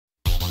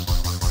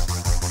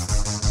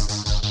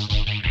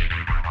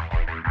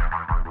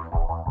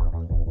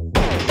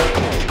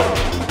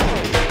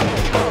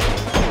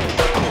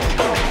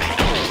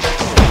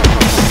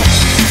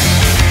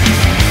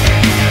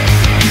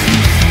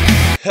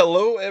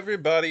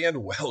everybody,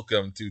 and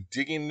welcome to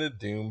Digging the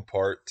Doom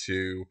Part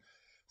 2.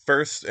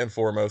 First and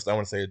foremost, I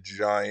want to say a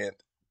giant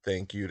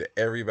thank you to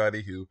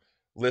everybody who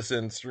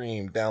listened,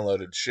 streamed,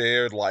 downloaded,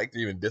 shared, liked,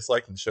 even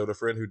disliked, and showed a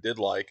friend who did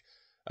like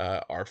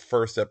our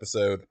first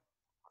episode,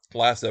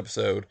 last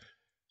episode.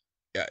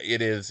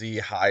 It is the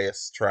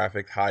highest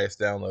traffic, highest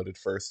downloaded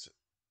first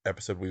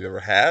episode we've ever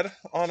had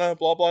on a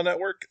Blah Blah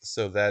Network,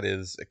 so that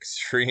is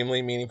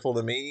extremely meaningful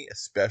to me,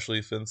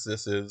 especially since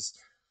this is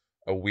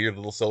a weird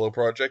little solo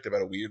project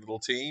about a weird little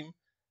team.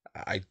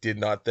 I did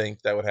not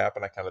think that would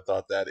happen. I kind of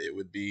thought that it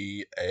would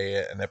be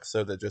an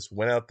episode that just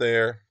went out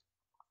there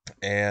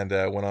and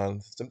went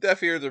on some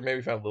deaf ears or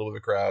maybe found a little bit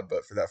of a crowd.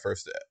 But for that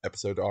first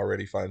episode to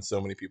already find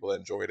so many people that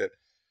enjoyed it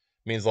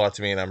means a lot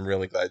to me, and I'm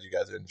really glad you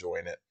guys are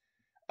enjoying it.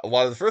 A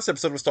lot of the first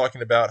episode was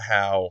talking about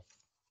how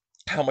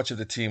much of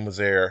the team was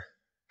there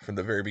from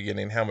the very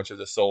beginning, how much of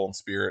the soul and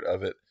spirit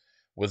of it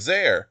was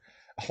there.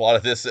 A lot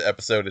of this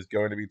episode is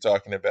going to be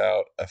talking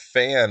about a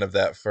fan of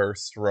that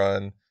first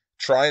run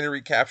trying to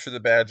recapture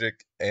the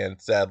magic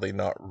and sadly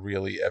not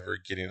really ever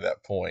getting to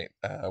that point.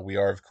 We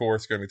are, of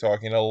course, going to be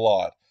talking a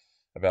lot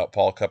about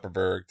Paul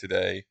Kupperberg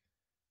today.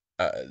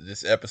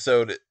 This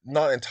episode,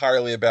 not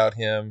entirely about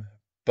him,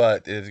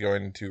 but it is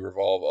going to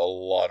revolve a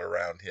lot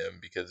around him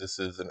because this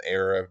is an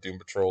era of Doom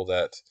Patrol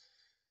that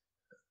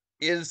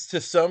is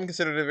to some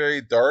considered a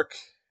very dark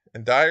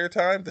and dire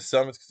time. To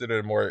some, it's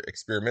considered a more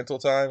experimental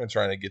time and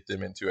trying to get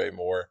them into a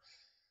more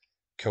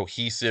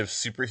cohesive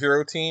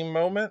superhero team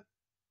moment.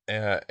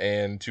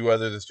 And to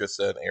others, it's just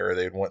an era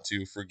they'd want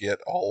to forget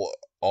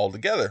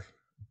altogether.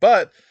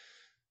 But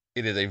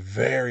it is a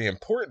very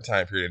important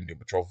time period in Doom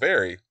Patrol,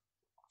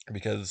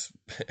 because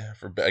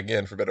for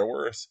better or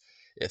worse,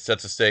 it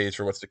sets a stage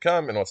for what's to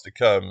come, and what's to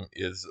come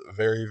is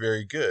very,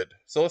 very good.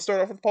 So let's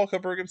start off with Paul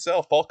Kupperberg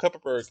himself. Paul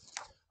Kupperberg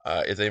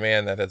is a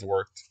man that has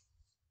worked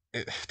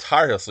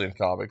tirelessly in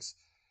comics,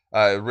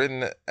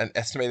 written an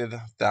estimated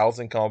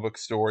 1,000 comic book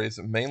stories,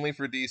 mainly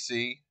for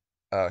DC.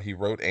 He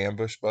wrote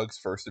Ambush Bug's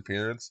first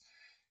appearance.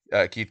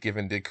 Keith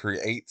Giffen did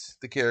create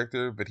the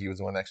character, but he was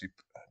the one that actually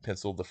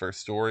penciled the first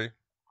story.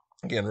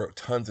 Again, wrote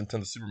tons and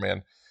tons of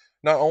Superman.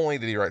 Not only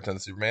did he write tons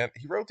of Superman,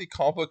 he wrote the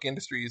comic book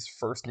industry's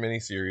first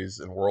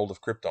miniseries in World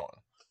of Krypton.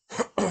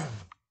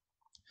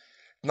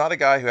 Not a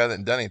guy who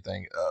hasn't done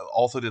anything.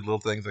 Also did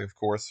little things, like, of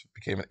course,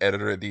 became an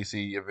editor at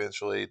DC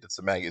eventually, did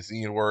some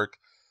magazine work.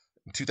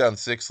 In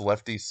 2006,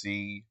 left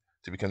DC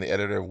to become the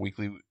editor of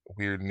Weekly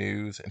Weird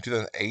News. In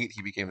 2008,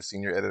 he became a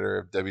senior editor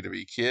of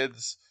WWE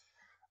Kids.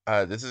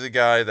 This is a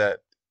guy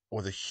that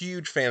was a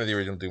huge fan of the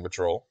original Doom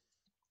Patrol,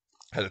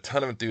 had a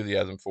ton of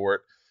enthusiasm for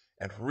it,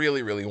 and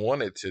really, really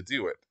wanted to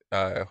do it.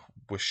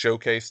 With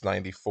Showcase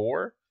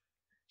 94,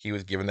 he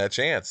was given that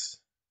chance.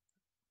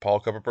 Paul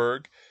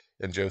Kupperberg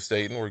and Joe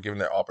Staten were given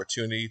the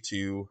opportunity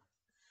to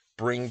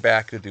bring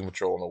back the Doom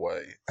Patrol in a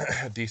way.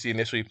 DC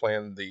initially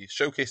planned the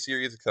Showcase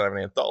series as kind of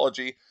an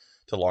anthology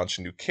to launch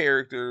new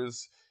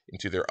characters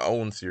into their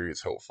own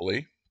series,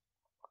 hopefully.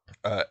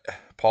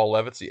 Paul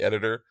Levitz, the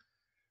editor,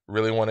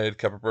 really wanted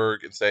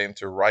Kupperberg and Staten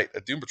to write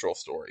a Doom Patrol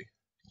story.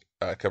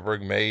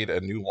 Kupperberg made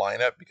a new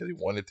lineup because he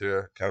wanted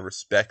to kind of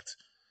respect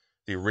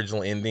the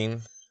original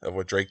ending of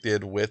what Drake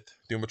did with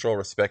Doom Patrol,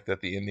 respect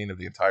that the ending of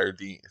the entire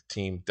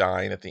team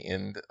dying at the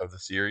end of the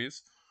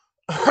series.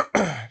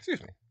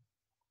 Excuse me.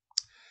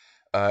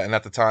 And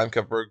at the time,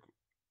 Kupperberg,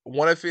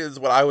 one of his,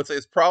 what I would say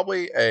is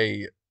probably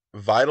a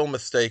vital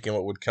mistake in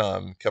what would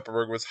come.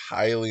 Kupperberg was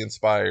highly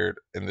inspired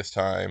in this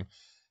time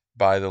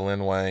by the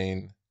Len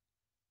Wein,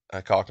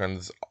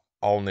 Cochran's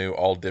all new,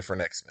 all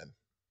different X-Men.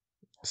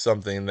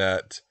 Something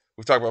that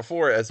we've talked about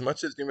before, as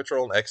much as Doom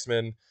Patrol and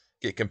X-Men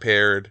get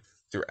compared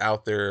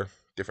throughout their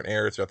different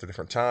eras, throughout the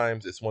different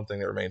times, it's one thing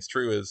that remains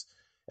true is,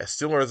 as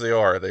similar as they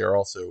are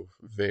also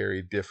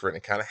very different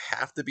and kind of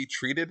have to be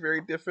treated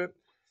very different.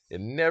 It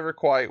never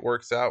quite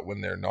works out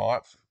when they're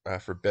not.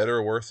 For better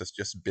or worse, it's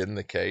just been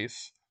the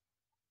case.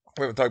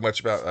 We haven't talked much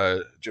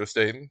about Joe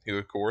Staten, who,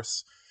 of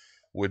course,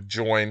 would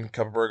join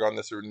Kupperberg on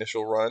this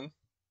initial run.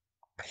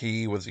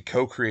 He was a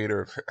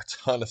co-creator of a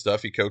ton of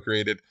stuff. He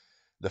co-created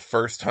the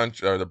first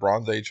the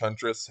Bronze Age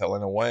Huntress,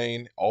 Helena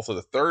Wayne, also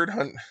the third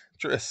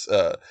Huntress,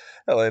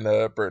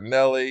 Helena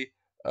Bertinelli,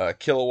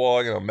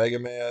 Kilowog, and Omega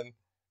Man.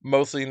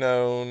 Mostly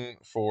known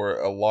for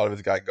a lot of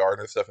his Guy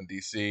Gardner stuff in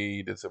DC.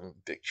 He did some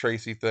Dick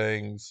Tracy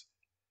things.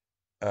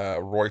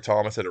 Roy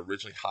Thomas had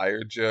originally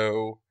hired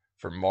Joe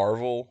for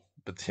Marvel,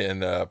 but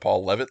then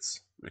Paul Levitz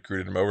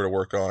recruited him over to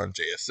work on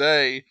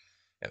JSA,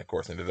 and of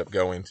course ended up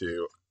going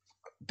to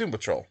Doom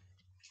Patrol.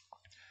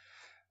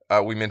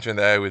 We mentioned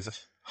that he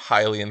was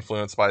highly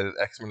influenced by the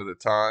X-Men at the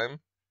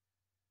time.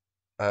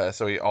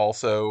 So he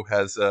also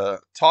has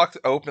talked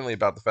openly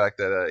about the fact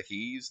that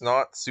he's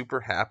not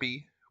super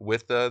happy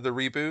with the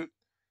reboot.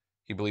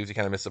 He believes he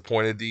kind of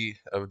disappointed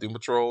of Doom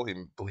Patrol. He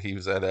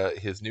believes that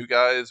his new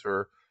guys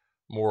were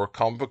more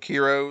comic book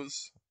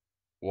heroes,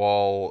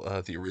 while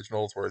the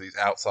originals were these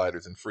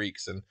outsiders and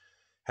freaks and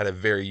had a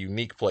very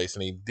unique place,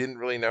 and he didn't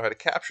really know how to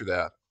capture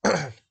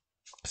that.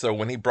 So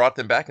when he brought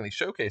them back in these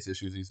showcase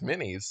issues, these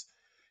minis,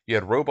 you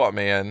had Robot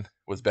Man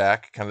was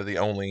back, kind of the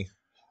only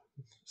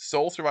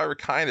sole survivor,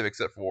 kind of,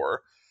 except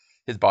for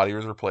his body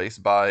was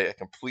replaced by a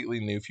completely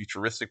new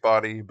futuristic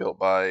body built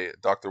by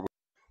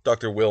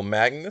Dr. Will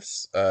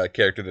Magnus, a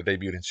character that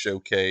debuted in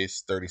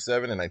Showcase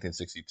 37 in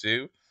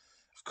 1962.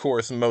 Of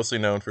course, mostly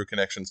known for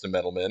connections to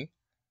Metal Men.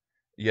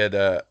 You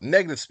had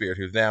Negative Spirit,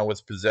 who now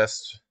was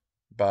possessed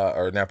by,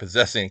 or now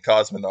possessing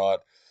cosmonaut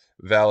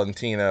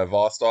Valentina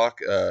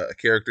Vostok, a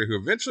character who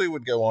eventually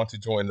would go on to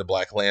join the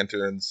Black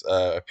Lanterns,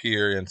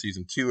 appear in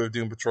season 2 of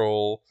Doom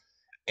Patrol,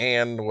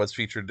 and was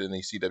featured in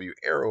the CW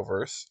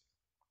Arrowverse.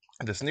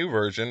 This new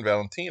version,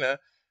 Valentina,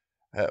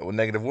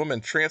 Negative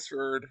Woman,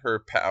 transferred her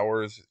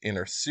powers in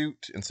her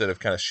suit instead of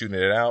kind of shooting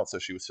it out, so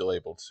she was still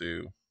able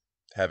to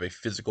have a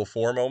physical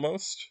form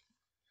almost.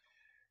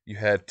 You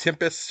had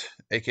Tempest,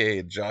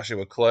 aka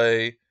Joshua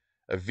Clay,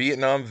 a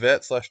Vietnam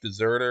vet slash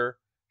deserter,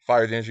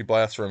 fired energy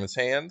blast from his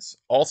hands.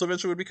 Also,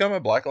 eventually would become a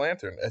Black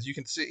Lantern. As you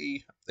can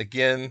see,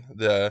 again,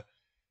 the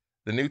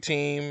new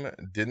team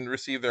didn't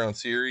receive their own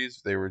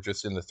series. They were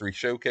just in the 3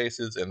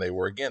 showcases, and they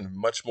were, again,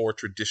 much more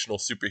traditional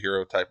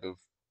superhero type of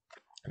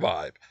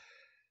vibe.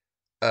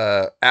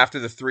 After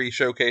the 3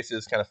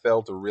 showcases kind of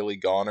failed to really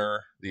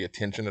garner the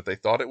attention that they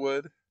thought it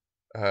would,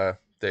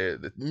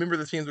 remember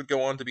the teams would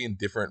go on to be in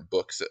different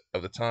books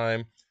of the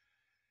time.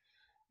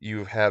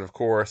 You had, of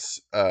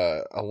course,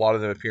 a lot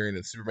of them appearing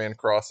in Superman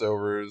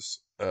crossovers,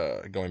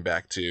 going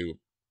back to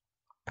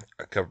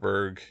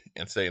Kupperberg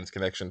and Satan's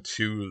connection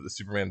to the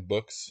Superman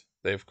books.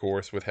 They, of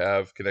course, would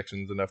have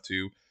connections enough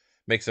to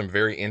make some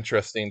very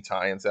interesting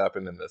tie-ins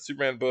happen in the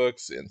Superman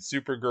books, in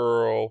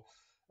Supergirl.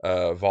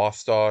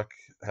 Vostok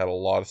had a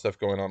lot of stuff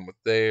going on with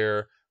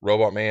there.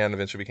 Robot Man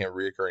eventually became a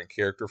recurring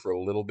character for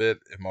a little bit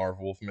in Marv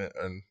Wolfman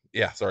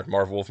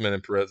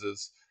and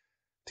Perez's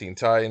Teen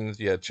Titans.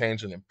 You had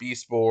Changeling and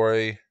Beast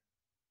Boy.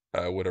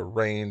 Would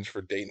arrange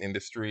for Dayton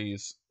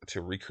Industries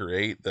to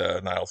recreate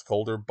the Niles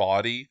Calder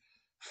body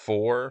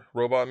for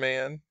Robot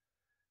Man.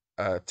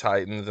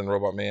 Titans and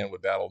Robot Man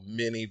would battle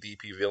many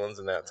DP villains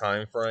in that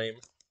time frame.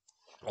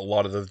 A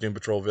lot of those Doom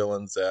Patrol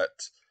villains that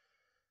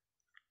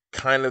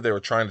kind of they were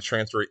trying to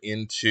transfer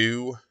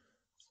into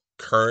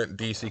current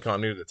DC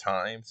continuity at the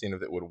time, seeing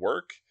if it would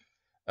work.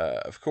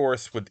 Of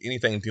course, with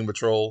anything Doom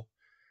Patrol,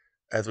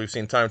 as we've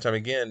seen time and time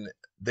again,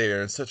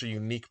 they're in such a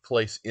unique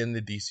place in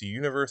the DC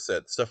universe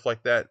that stuff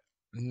like that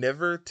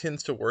never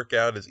tends to work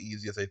out as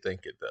easy as they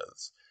think it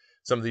does.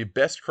 Some of the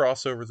best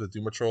crossovers with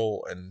Doom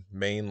Patrol and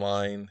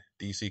mainline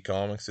DC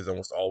Comics is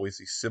almost always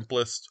the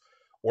simplest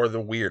or the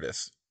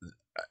weirdest.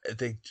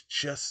 They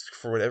just,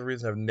 for whatever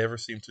reason, have never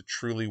seemed to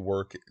truly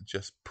work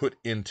just put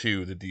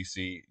into the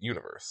DC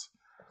universe.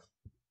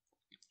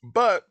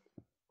 But,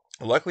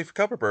 luckily for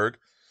Kupperberg,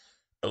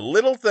 a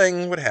little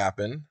thing would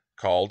happen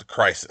called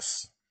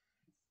Crisis.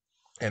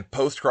 And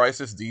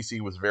post-Crisis,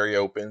 DC was very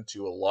open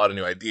to a lot of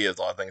new ideas,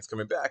 a lot of things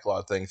coming back, a lot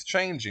of things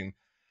changing.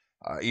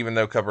 Even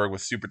though Kupperberg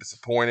was super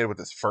disappointed with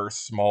his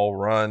first small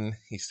run,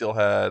 he still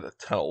had a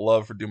ton of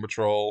love for Doom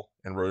Patrol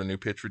and wrote a new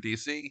pitch for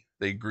DC.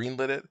 They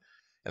greenlit it,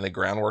 and the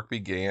groundwork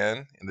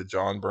began in the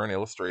John Byrne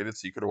Illustrated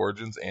Secret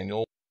Origins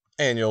annual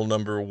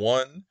number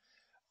 1.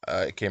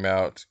 It came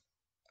out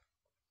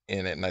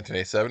in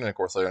 1987, and of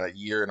course later in that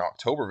year, in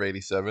October of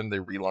 87, they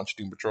relaunched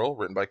Doom Patrol,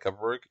 written by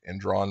Kupperberg and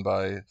drawn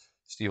by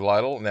Steve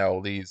Lytle.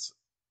 Now,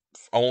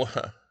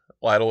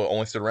 Lytle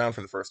only stood around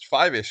for the first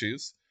 5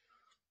 issues,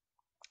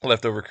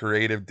 leftover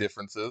creative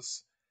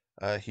differences.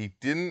 He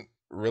didn't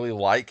really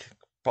like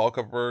Paul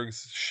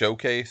Kupperberg's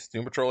Showcase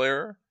Doom Patrol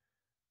era.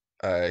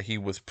 He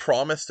was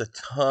promised a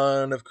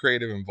ton of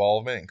creative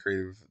involvement and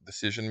creative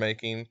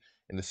decision-making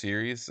in the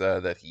series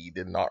that he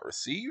did not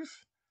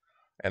receive.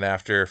 And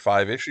after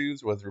 5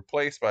 issues, was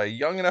replaced by a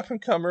young and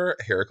up-and-comer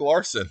Erik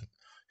Larsen,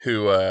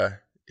 who,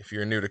 if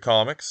you're new to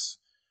comics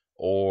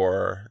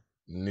or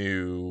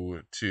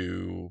new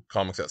to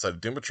comics outside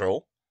of Doom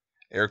Patrol,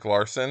 Erik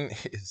Larsen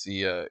is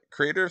the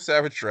creator of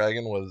Savage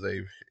Dragon, was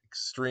a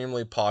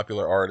extremely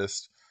popular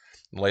artist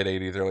in the late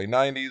 80s, early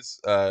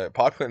 90s,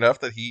 popular enough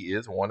that he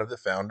is one of the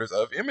founders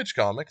of Image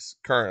Comics,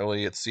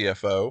 currently its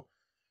CFO.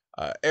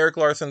 Erik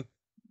Larsen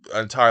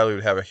entirely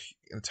would have an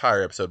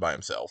entire episode by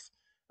himself.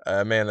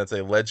 A man that's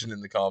a legend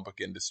in the comic book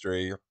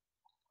industry,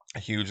 a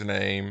huge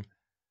name,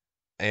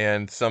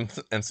 and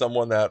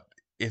someone that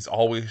is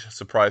always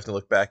surprised to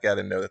look back at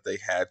and know that they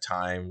had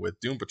time with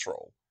Doom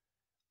Patrol.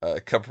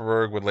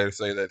 Kupperberg would later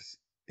say that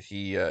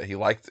he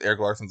liked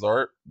Erik Larsen's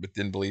art, but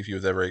didn't believe he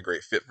was ever a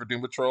great fit for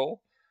Doom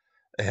Patrol.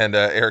 And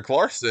Erik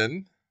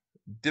Larsen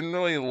didn't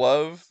really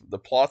love the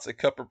plots that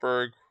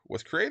Kupperberg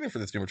was creating for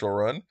this Doom Patrol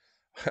run,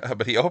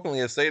 but he openly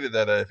has stated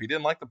that if he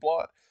didn't like the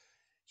plot,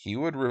 he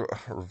would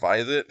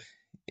revise it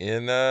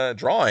in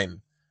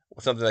drawing,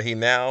 something that he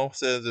now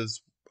says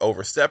is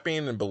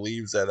overstepping and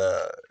believes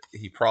that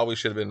he probably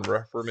should have been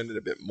reprimanded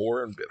a bit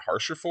more and a bit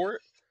harsher for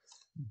it.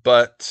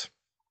 But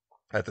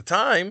at the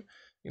time,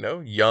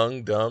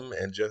 young, dumb,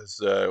 and just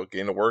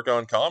getting to work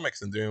on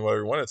comics and doing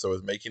whatever he wanted, so he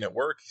was making it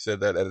work. He said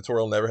that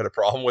editorial never had a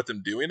problem with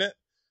him doing it,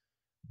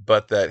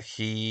 but that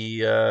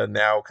he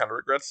now kind of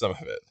regrets some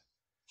of it.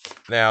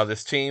 Now,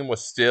 this team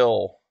was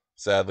still,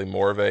 sadly,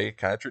 more of a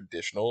kind of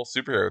traditional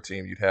superhero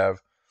team. You'd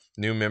have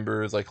New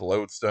members like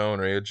Lodestone,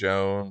 Ray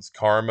Jones,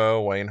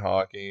 Karma, Wayne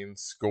Hawking,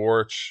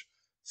 Scorch,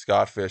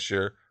 Scott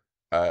Fisher.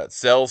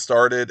 Cell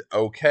started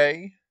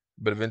okay,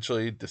 but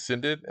eventually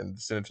descended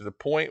to the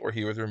point where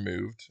he was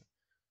removed,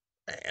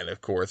 and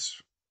of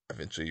course,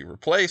 eventually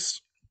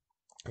replaced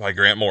by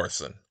Grant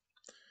Morrison.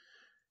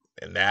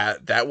 And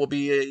that will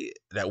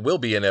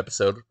be an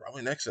episode,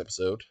 probably next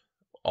episode,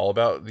 all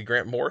about the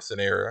Grant Morrison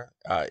era.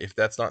 If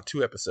that's not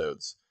 2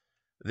 episodes,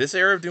 this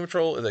era of Doom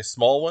Patrol is a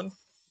small one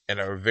and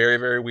a very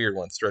very weird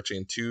one,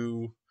 stretching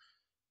 2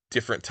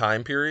 different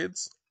time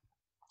periods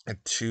and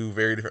 2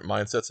 very different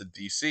mindsets of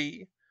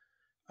DC.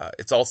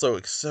 It's also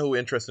so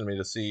interesting to me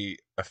to see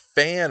a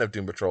fan of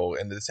Doom Patrol,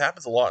 and this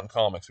happens a lot in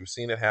comics. We've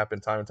seen it happen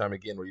time and time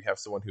again, where you have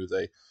someone who's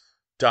a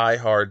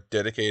diehard,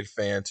 dedicated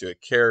fan to a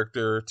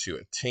character, to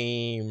a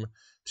team,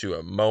 to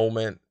a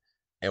moment,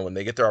 and when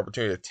they get their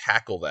opportunity to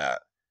tackle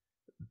that,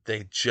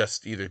 they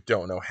just either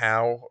don't know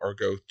how or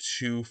go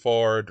too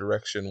far a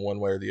direction one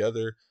way or the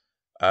other.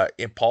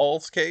 In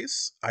Paul's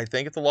case, I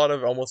think it's a lot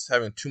of almost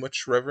having too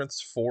much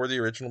reverence for the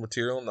original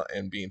material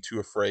and being too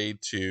afraid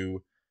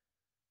to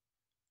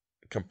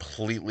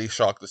completely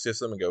shock the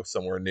system and go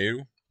somewhere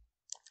new.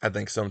 I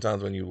think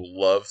sometimes when you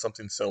love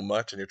something so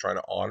much and you're trying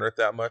to honor it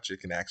that much, it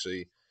can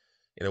actually,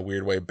 in a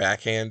weird way,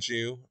 backhand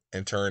you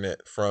and turn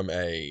it from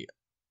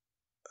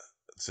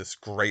it's this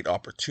great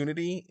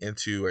opportunity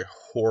into a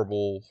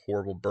horrible,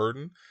 horrible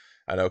burden.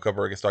 I know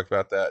Kupperberg has talked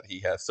about that.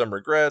 He has some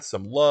regrets,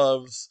 some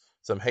loves,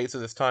 some hates of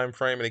this time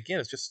frame. And again,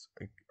 it's just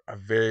a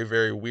very,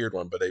 very weird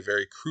one, but a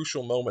very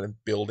crucial moment in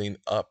building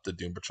up the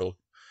Doom Patrol.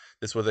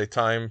 This was a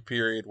time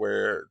period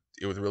where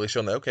it was really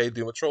shown that, okay,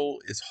 Doom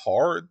Patrol is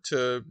hard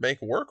to make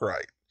work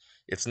right.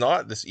 It's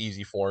not this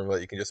easy formula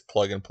that you can just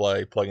plug and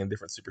play, plug in a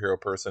different superhero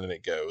person, and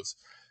it goes.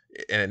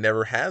 And it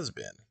never has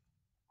been.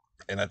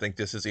 And I think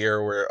this is the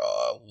era where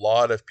a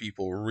lot of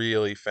people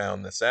really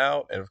found this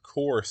out. And of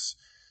course,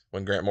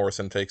 when Grant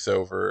Morrison takes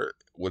over,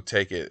 would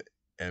take it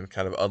and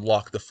kind of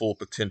unlock the full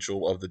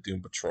potential of the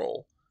Doom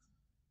Patrol.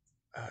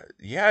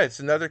 Yeah, it's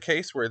another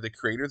case where the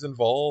creators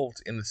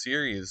involved in the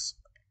series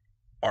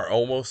are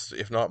almost,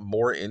 if not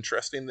more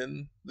interesting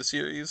than the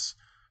series.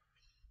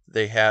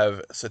 They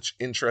have such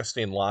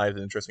interesting lives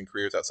and interesting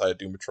careers outside of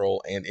Doom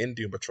Patrol and in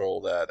Doom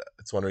Patrol that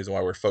it's one reason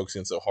why we're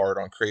focusing so hard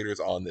on creators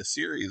on this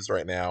series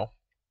right now.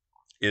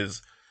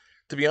 Is,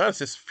 to be honest,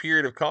 this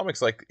period of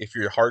comics, like if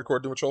you're a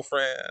hardcore Doom Patrol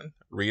fan,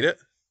 read it.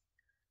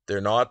 They're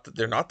not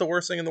the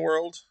worst thing in the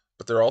world,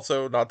 but they're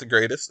also not the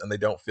greatest, and they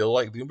don't feel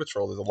like Doom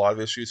Patrol. There's a lot of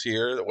issues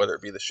here, whether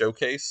it be the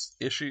showcase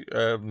issue,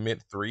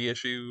 mint 3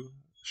 issue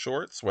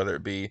shorts, whether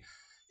it be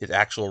his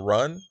actual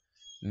run.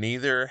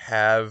 Neither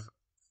have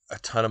a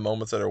ton of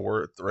moments that are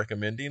worth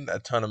recommending, a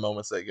ton of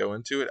moments that go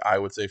into it. I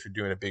would say if you're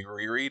doing a big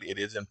reread, it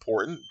is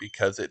important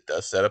because it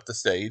does set up the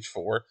stage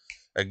for,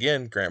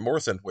 again, Grant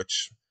Morrison,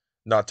 which,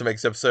 not to make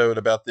this episode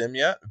about them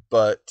yet,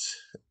 but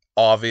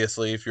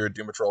obviously if you're a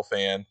Doom Patrol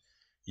fan,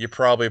 you're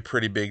probably a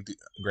pretty big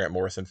Grant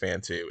Morrison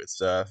fan too.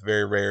 It's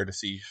very rare to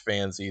see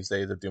fans these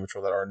days of Doom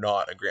Patrol that are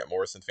not a Grant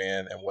Morrison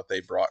fan and what they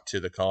brought to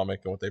the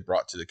comic and what they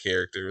brought to the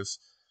characters.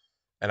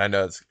 And I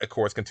know it's, of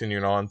course,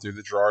 continuing on through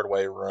the Gerard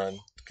Way run,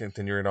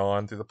 continuing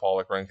on through the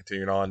Pollock run,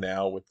 continuing on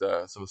now with some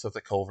of the stuff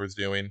that Culver's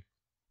doing.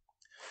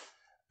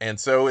 And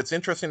so it's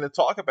interesting to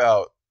talk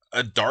about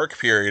a dark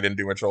period in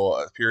Doom Patrol,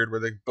 a period where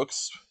the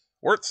books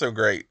weren't so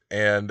great,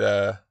 and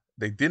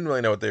they didn't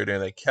really know what they were doing.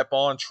 They kept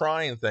on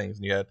trying things,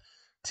 and you had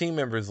team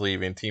members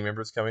leaving, team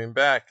members coming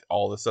back,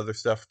 all this other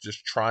stuff,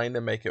 just trying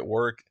to make it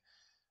work.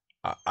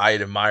 I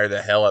admire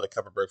the hell out of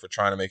Kupperberg for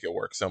trying to make it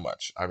work so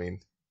much. I mean,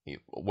 he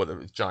was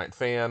a giant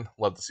fan,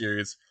 loved the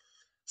series.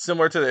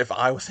 Similar to if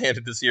I was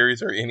handed the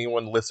series or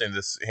anyone listening to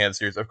this hand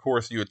series, of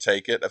course you would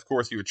take it. Of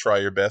course you would try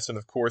your best, and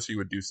of course you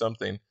would do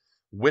something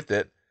with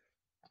it.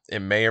 It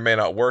may or may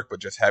not work,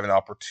 but just having an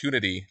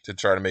opportunity to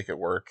try to make it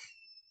work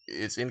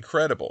is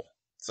incredible.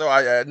 So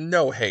I had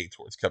no hate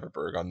towards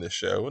Kupperberg on this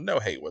show, no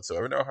hate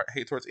whatsoever, no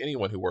hate towards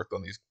anyone who worked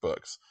on these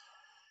books.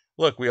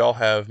 Look, we all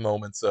have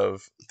moments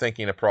of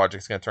thinking a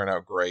project's going to turn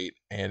out great,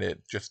 and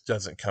it just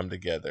doesn't come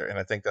together. And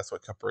I think that's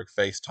what Kupperberg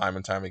faced time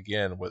and time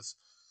again, was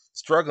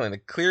struggling.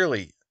 It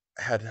clearly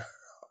had a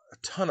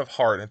ton of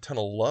heart and a ton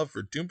of love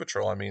for Doom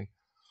Patrol. I mean,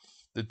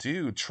 the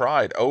dude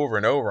tried over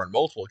and over on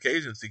multiple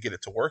occasions to get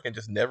it to work and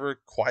just never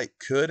quite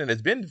could. And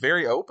has been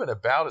very open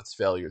about its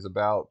failures,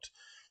 about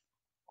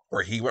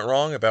where he went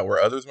wrong, about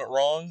where others went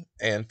wrong,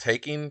 and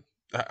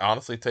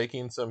honestly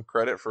taking some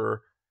credit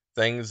for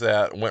things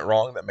that went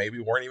wrong that maybe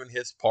weren't even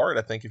his part.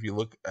 I think if you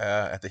look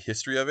at the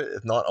history of it,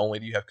 not only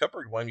do you have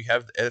Kupperberg, you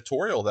have the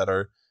editorial that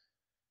are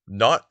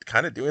not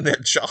kind of doing their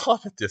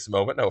job at this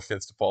moment. No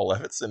offense to Paul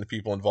Levitz and the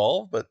people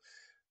involved, but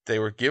they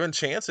were given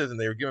chances and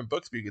they were given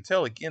books, but you could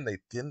tell, again, they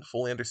didn't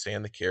fully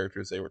understand the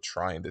characters they were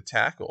trying to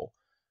tackle.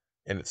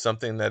 And it's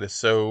something that is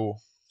so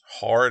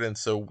hard and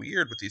so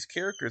weird with these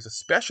characters,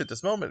 especially at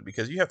this moment,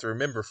 because you have to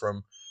remember,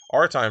 from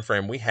our time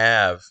frame, we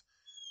have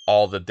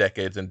all the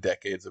decades and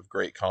decades of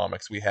great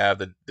comics. We have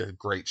the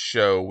great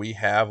show. We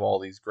have all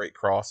these great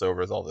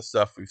crossovers, all the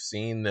stuff. We've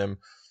seen them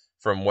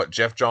from what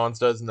Jeff Johns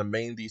does in the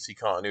main DC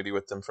continuity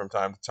with them from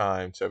time to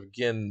time, to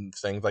again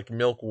things like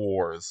Milk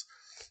Wars,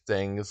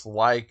 things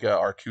like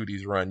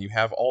Arcudi's run. You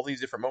have all these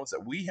different moments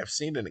that we have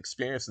seen and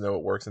experienced and know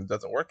it works and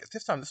doesn't work. At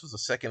this time, this was the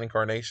second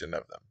incarnation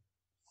of them,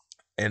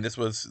 and this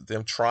was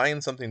them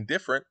trying something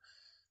different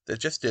that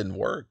just didn't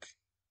work,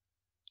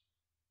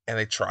 and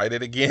they tried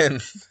it again,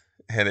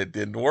 and it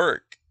didn't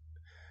work.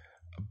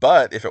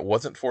 But if it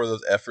wasn't for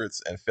those efforts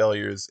and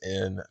failures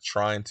in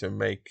trying to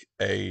make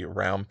a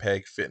round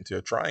peg fit into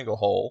a triangle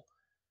hole,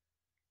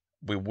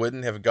 we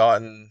wouldn't have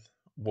gotten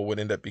what would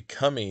end up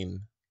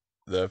becoming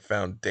the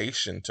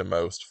foundation to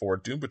most for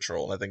Doom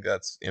Patrol. And I think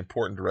that's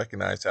important to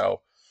recognize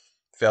how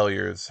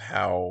failures,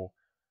 how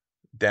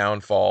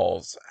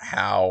downfalls,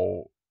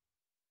 how,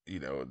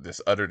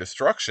 this utter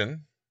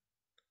destruction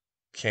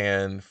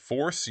can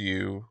force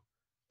you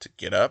to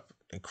get up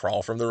and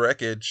crawl from the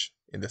wreckage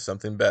into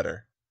something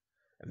better.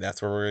 And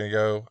that's where we're going to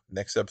go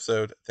next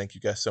episode. Thank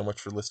you guys so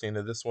much for listening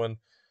to this one.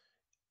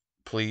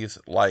 Please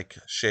like,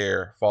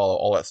 share, follow,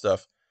 all that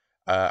stuff.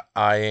 I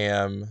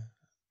am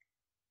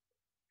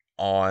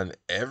on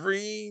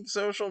every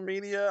social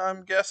media,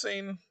 I'm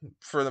guessing,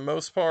 for the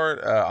most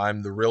part.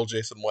 I'm the real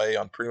Jason Way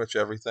on pretty much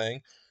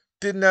everything.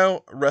 Didn't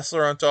know,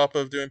 wrestler on top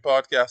of doing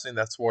podcasting.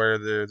 That's where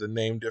there's a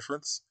name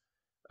difference.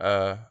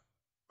 For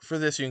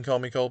this, you can call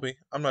me Colby.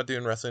 I'm not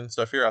doing wrestling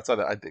stuff here. Outside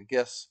of, I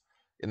guess,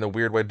 in the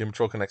weird way Doom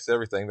Patrol connects to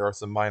everything, there are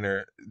some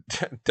minor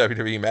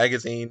WWE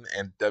Magazine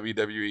and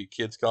WWE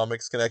Kids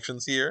Comics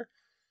connections here.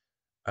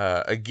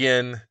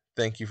 Again,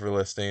 thank you for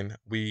listening.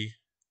 We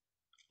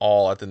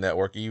all at the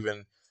network,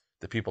 even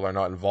the people are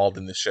not involved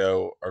in the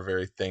show, are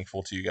very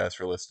thankful to you guys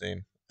for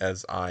listening,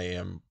 as I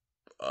am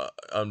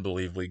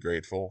unbelievably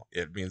grateful.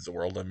 It means the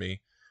world to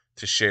me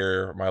to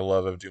share my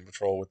love of Doom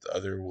Patrol with the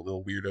other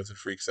little weirdos and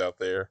freaks out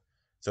there.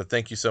 So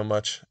thank you so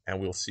much, and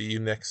we'll see you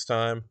next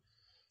time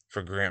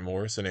for Grant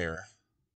Morrison Era.